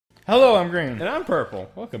Hello, I'm Green. And I'm Purple.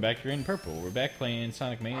 Welcome back to Green and Purple. We're back playing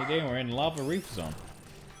Sonic Mania today, and we're in Lava Reef Zone.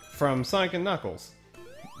 From Sonic and Knuckles.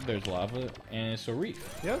 There's lava, and it's a reef.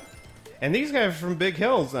 Yep. And these guys are from Big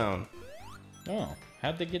Hill Zone. Oh,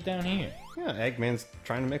 how'd they get down here? Yeah, Eggman's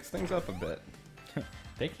trying to mix things up a bit.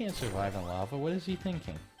 They can't survive in lava. What is he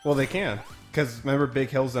thinking? Well, they can. Because remember, Big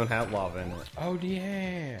Hill Zone had lava in it. Oh,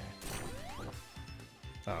 yeah.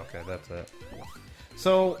 Oh, okay, that's it.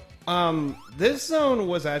 So, this zone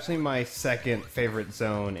was actually my second favorite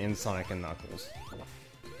zone in Sonic and Knuckles.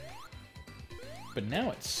 But now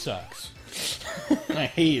it sucks. I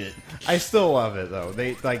hate it. I still love it, though.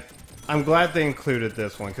 I'm glad they included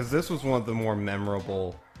this one, because this was one of the more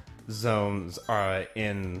memorable zones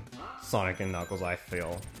in Sonic and Knuckles, I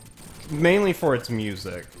feel. Mainly for its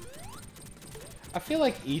music. I feel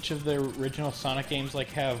like each of the original Sonic games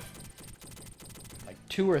have like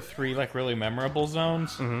 2 or 3 really memorable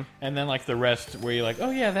zones, and then the rest where you're like,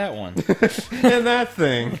 oh yeah, that one. And that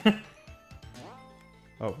thing.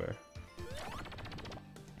 Oh, bear.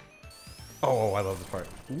 Oh, I love this part.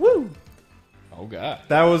 Woo! Oh god.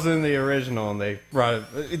 That was in the original, and they brought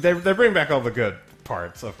it. They bring back all the good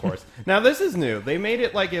parts, of course. Now this is new. They made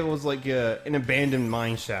it like it was like an abandoned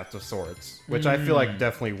mine shaft of sorts, which I feel like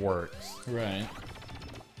definitely works. Right.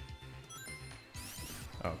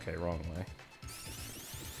 Okay, wrong way.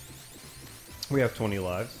 We have 20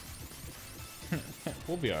 lives.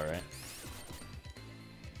 We'll be alright.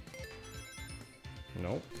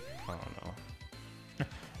 Nope. Oh no.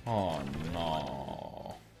 Oh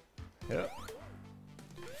no. Yep.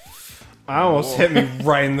 I almost hit me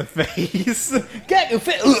right in the face. Get your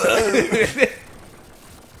face!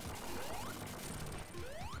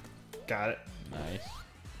 Got it. Nice.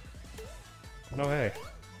 No, hey.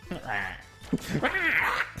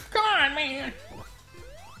 Come on, man!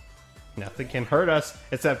 Nothing can hurt us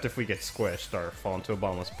except if we get squished or fall into a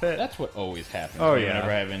bottomless pit. That's what always happens Oh, to me yeah.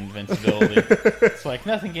 whenever I have invincibility. It's like,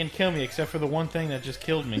 nothing can kill me except for the one thing that just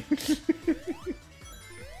killed me.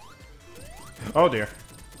 Oh dear.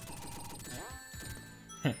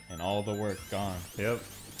 And all the work gone. Yep.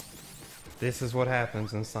 This is what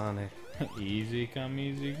happens in Sonic. Easy come,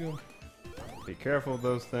 easy go. Be careful of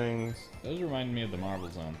those things. Those remind me of the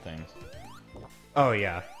Marble Zone things. Oh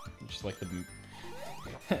yeah. Just like the...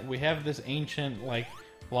 we have this ancient,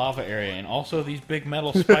 lava area, and also these big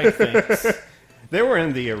metal spike things. They were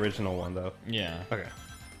in the original one though. Yeah. Okay.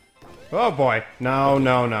 Oh boy. No,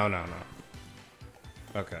 no, no, no,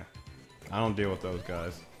 no. Okay. I don't deal with those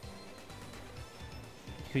guys.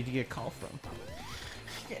 Who'd you get a call from?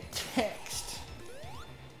 Get text.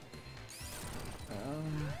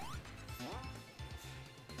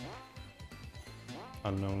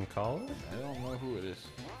 Unknown caller? I don't know who it is.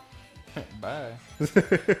 Bye.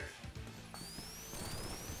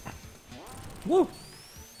 Woo!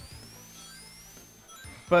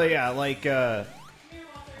 But yeah,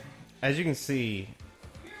 as you can see,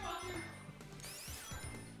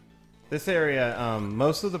 this area,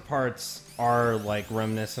 most of the parts are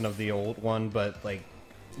reminiscent of the old one, but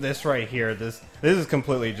this right here, this is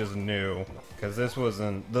completely just new because this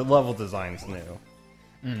wasn't the level design's new.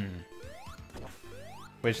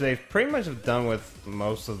 Which they've pretty much have done with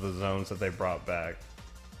most of the zones that they brought back.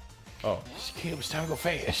 Oh. Caleb, it's time to go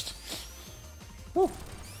fast. Woo.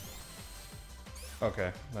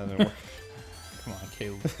 Okay, that didn't work. Come on,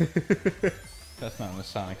 Caleb. That's not in the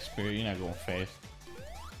Sonic spirit. You're not going fast.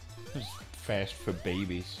 It's fast for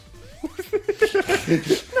babies.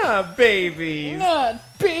 Not babies!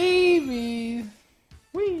 Not babies!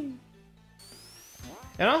 Wee!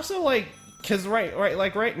 And also, because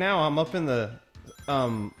right now I'm up in the,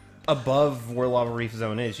 above where Lava Reef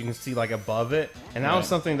Zone is. You can see, above it. And that was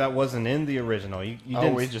something that wasn't in the original. You didn't,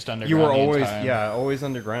 always just underground. You were the always, entire... yeah, always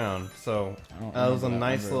underground. So, that was a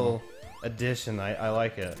nice remember. little addition. I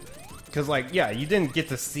like it. Because, yeah, you didn't get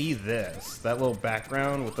to see this. That little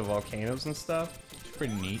background with the volcanoes and stuff. It's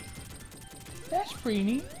pretty neat. That's pretty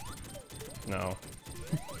neat. No.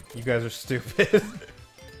 You guys are stupid.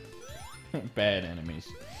 Bad enemies.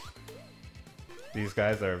 These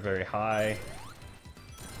guys are very high.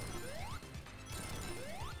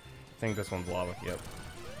 I think this one's lava. Yep.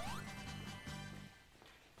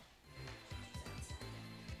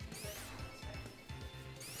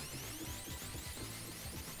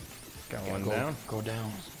 Got one down. Go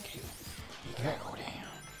down. Yeah, go down.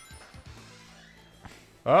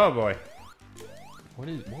 Oh boy.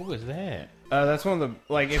 What was that? That's one of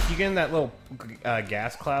the, if you get in that little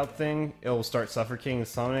gas cloud thing, it'll start suffocating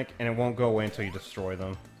Sonic, and it won't go away until you destroy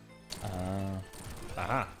them.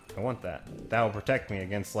 Aha, I want that. That will protect me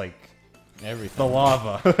against, everything. the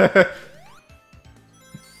lava.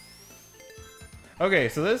 Okay,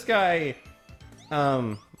 so this guy...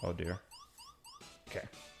 oh dear. Okay.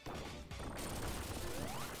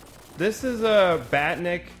 This is a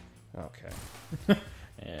Batnik. Okay.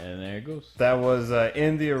 And there it goes. That was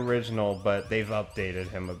in the original, but they've updated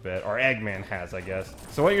him a bit. Or Eggman has, I guess.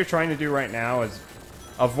 So what you're trying to do right now is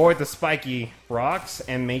avoid the spiky rocks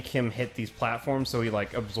and make him hit these platforms so he,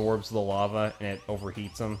 like, absorbs the lava and it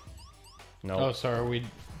overheats him. No. Oh, sorry, we...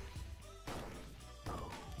 Okay.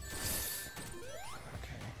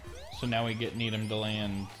 So now we need him to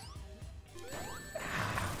land...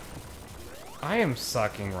 I am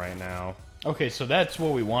sucking right now. Okay, so that's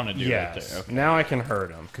what we want to do right Yes. there. Okay. Now I can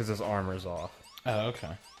hurt him, because his armor's off. Oh, okay.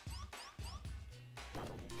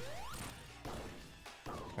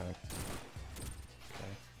 Okay.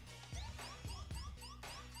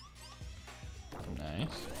 Nice.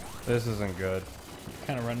 This isn't good.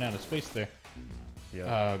 Kind of running out of space there.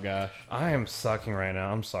 Yeah. Oh, gosh. I am sucking right now.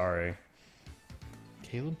 I'm sorry.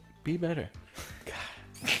 Caleb, be better. God.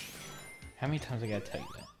 How many times I gotta tell you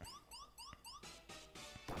that?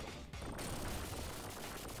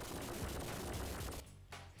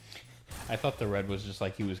 I thought the red was just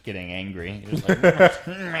like he was getting angry. He was like,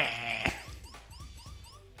 meh.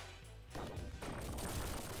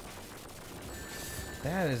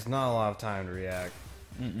 That is not a lot of time to react.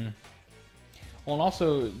 Mm-mm. Well, and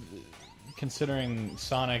also, considering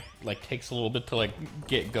Sonic, like, takes a little bit to, like,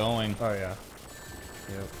 get going. Oh, yeah.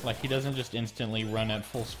 Yep. Like, he doesn't just instantly run at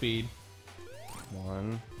full speed.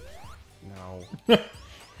 One. No.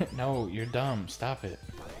 No, you're dumb. Stop it.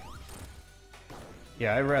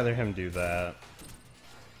 Yeah, I'd rather him do that.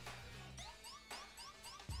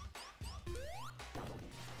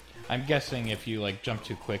 I'm guessing if you, like, jump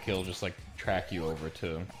too quick, he'll just, like, track you over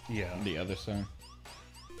to the other side.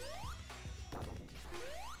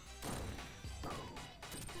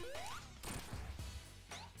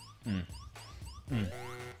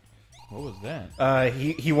 What was that?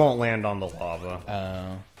 He won't land on the lava.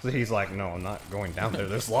 Oh. So he's like, no, I'm not going down there.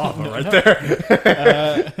 There's lava right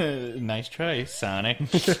there. Nice try, Sonic.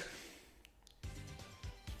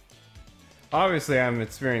 Obviously, I'm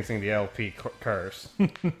experiencing the LP curse. Ugh.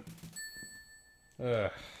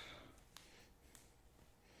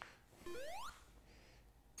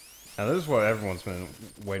 Now, this is what everyone's been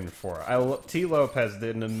waiting for. T. Lopez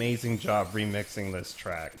did an amazing job remixing this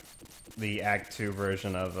track. The Act 2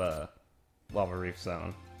 version of Lava Reef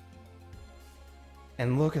Zone.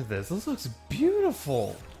 And look at this. This looks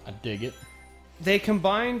beautiful. I dig it. They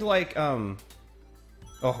combined, like, Oh,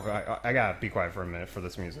 I gotta be quiet for a minute for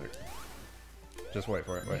this music. Just wait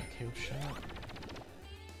for it, wait. Okay, shut up.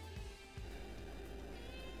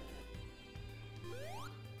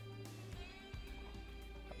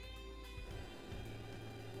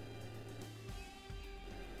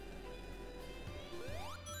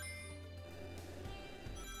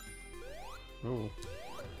 Ooh.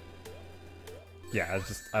 Yeah,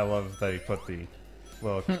 I love that he put the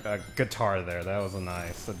little guitar there. That was a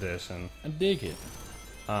nice addition. I dig it.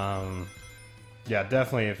 Yeah,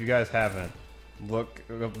 definitely. If you guys haven't, look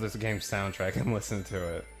up this game's soundtrack and listen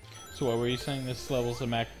to it. So what were you saying? This level's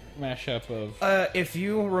a mashup of... If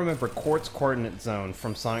you remember Quartz Coordinate Zone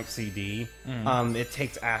from Sonic CD, it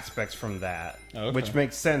takes aspects from that. Okay. Which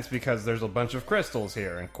makes sense because there's a bunch of crystals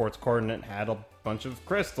here, and Quartz Coordinate had a bunch of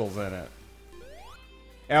crystals in it.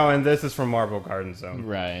 Oh, and this is from Marble Garden Zone.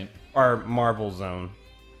 Right. Or Marble Zone.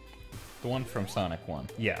 The one from Sonic 1.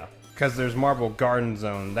 Yeah, because there's Marble Garden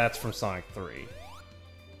Zone, that's from Sonic 3.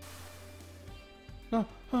 No,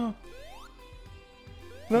 oh.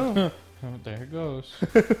 No. Oh, there it goes.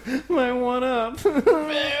 My one up. But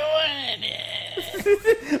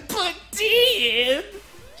Dad,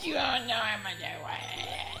 you don't know how much I want it.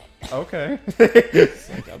 Okay.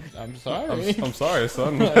 Like, I'm sorry. I'm sorry,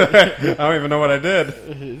 son. I don't even know what I did.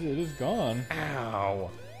 It is gone. Ow.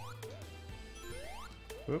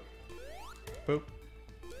 Boop. Boop.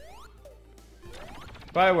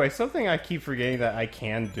 By the way, something I keep forgetting that I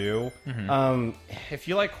can do. If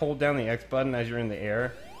you like hold down the X button as you're in the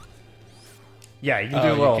air. Yeah, you can do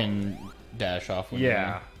a little. You can dash off when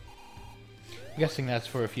yeah. I'm guessing that's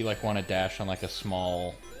for if you like want to dash on like a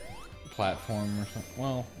small platform or something.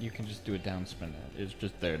 Well, you can just do a down spin. It's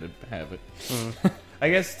just there to have it. I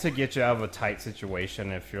guess to get you out of a tight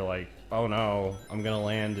situation if you're like, oh no, I'm gonna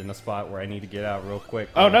land in a spot where I need to get out real quick.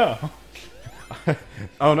 Oh no!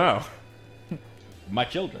 Oh no. My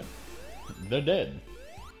children. They're dead.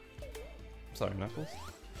 Sorry, Knuckles.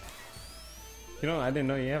 You know, I didn't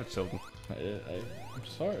know you have children. I'm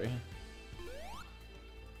sorry.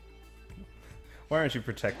 Why aren't you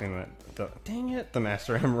protecting the dang it, the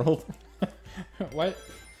Master Emerald? What?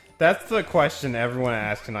 That's the question everyone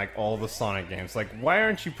asks in like all the Sonic games. Like, why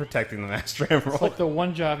aren't you protecting the Master Emerald? It's like the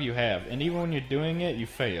one job you have, and even when you're doing it, you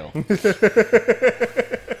fail.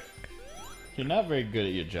 You're not very good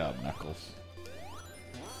at your job, Knuckles.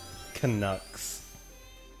 Canucks.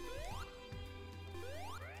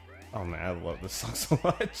 Oh man, I love this song so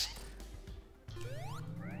much.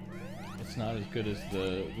 It's not as good as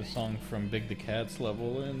the song from Big the Cat's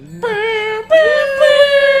level in...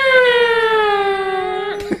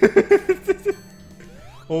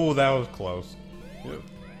 Oh, that was close. Yep.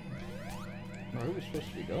 Where are we supposed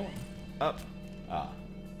to be going? Up. Ah.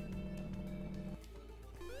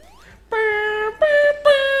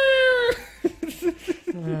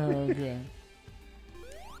 Okay.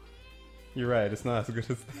 You're right, it's not as good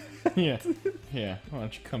as that. Yeah. Yeah. Why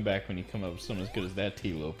don't you come back when you come up with something as good as that,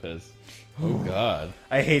 T. Lopez? Oh, God.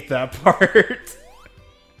 I hate that part.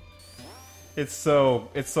 It's so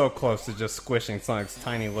close to just squishing Sonic's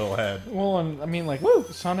tiny little head. Well, and I mean, like, woo!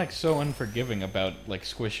 Sonic's so unforgiving about, like,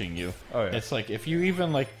 squishing you. Oh, yeah. It's like, if you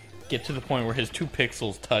even, like, get to the point where his 2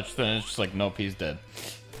 pixels touch, then it's just like, nope, he's dead.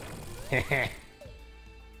 Gotta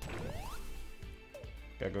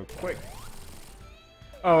go quick.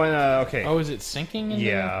 Oh, and, okay. Oh, is it sinking? Into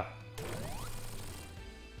Yeah.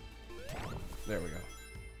 There we go.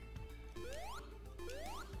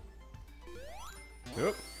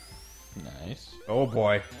 Oop. Nice. Oh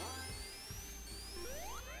boy.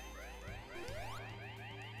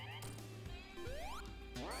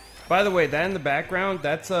 By the way, that in the background,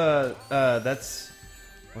 that's what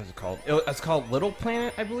is it called? It's called Little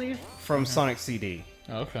Planet, I believe, from Sonic CD.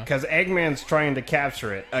 Okay. Because Eggman's trying to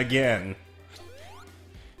capture it again.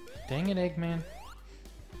 Dang it, Eggman.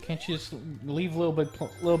 Can't you just leave Little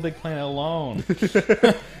Big Planet alone?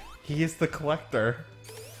 He is the collector.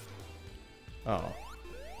 Oh.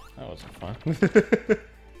 That wasn't fun.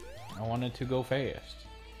 I wanted to go fast.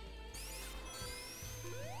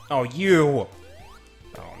 Oh, you!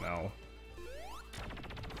 Oh, no.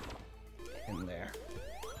 In there.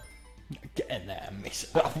 Get in there,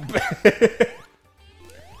 miss.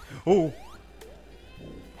 Ooh.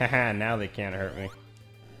 Haha, now they can't hurt me.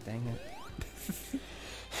 Dang it.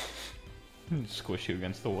 Squish you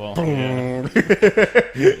against the wall. Yeah.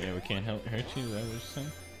 Yeah, we can't hurt you, is that what you're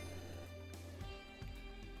saying?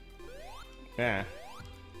 Yeah.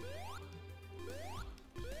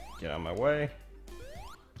 Get out of my way.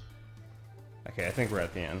 Okay, I think we're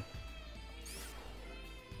at the end.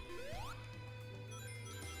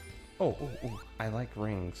 Oh, I like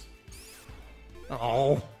rings.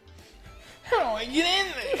 Oh. How do I get in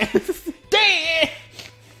there? Dang!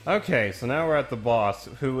 Okay, so now we're at the boss,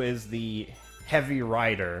 who is the heavy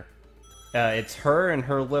rider. It's her and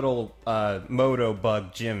her little moto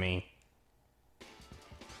bug, Jimmy.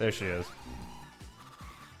 There she is.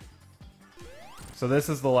 So this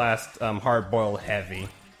is the last hard-boiled heavy.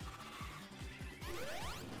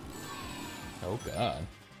 Oh, God.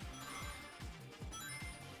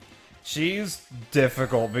 She's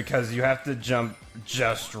difficult because you have to jump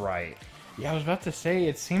just right. Yeah, I was about to say,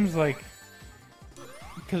 it seems like...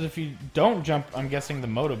 Because if you don't jump, I'm guessing the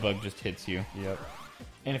Motobug just hits you. Yep.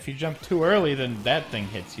 And if you jump too early, then that thing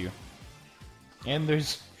hits you. And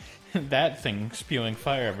there's that thing spewing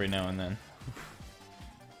fire every now and then.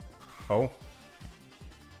 Oh.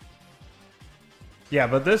 Yeah,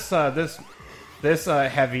 but this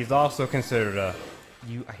heavy is also considered a...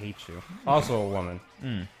 I hate you. Also a woman.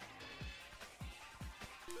 Mm.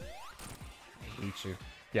 I hate you.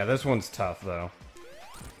 Yeah, this one's tough, though.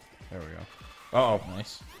 There we go. Uh-oh.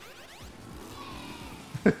 Nice.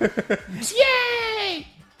 Yay!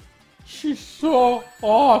 She's so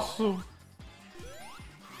awesome.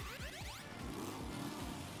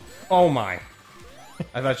 Oh my.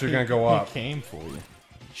 I thought you were gonna go up. He came for you.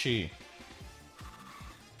 She.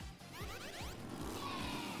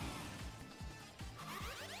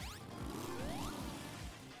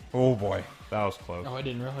 Oh boy. That was close. Oh, I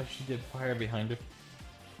didn't realize she did fire behind her.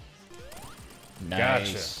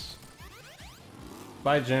 Gotcha. Nice.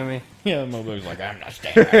 Bye, Jimmy. Yeah, the Mobug's like, I'm not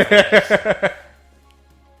staying out for this.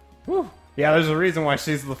 Whew. Yeah, there's a reason why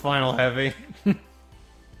she's the final heavy.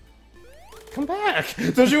 Come back!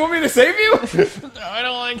 Don't you want me to save you? No, I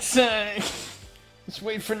don't like Sonic. Let's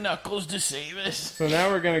wait for Knuckles to save us. So now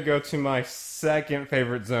we're gonna go to my second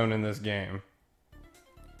favorite zone in this game.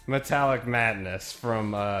 Metallic Madness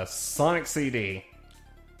from Sonic CD.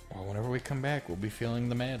 Well, whenever we come back, we'll be feeling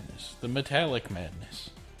the madness. The metallic madness.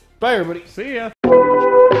 Bye, everybody. See ya!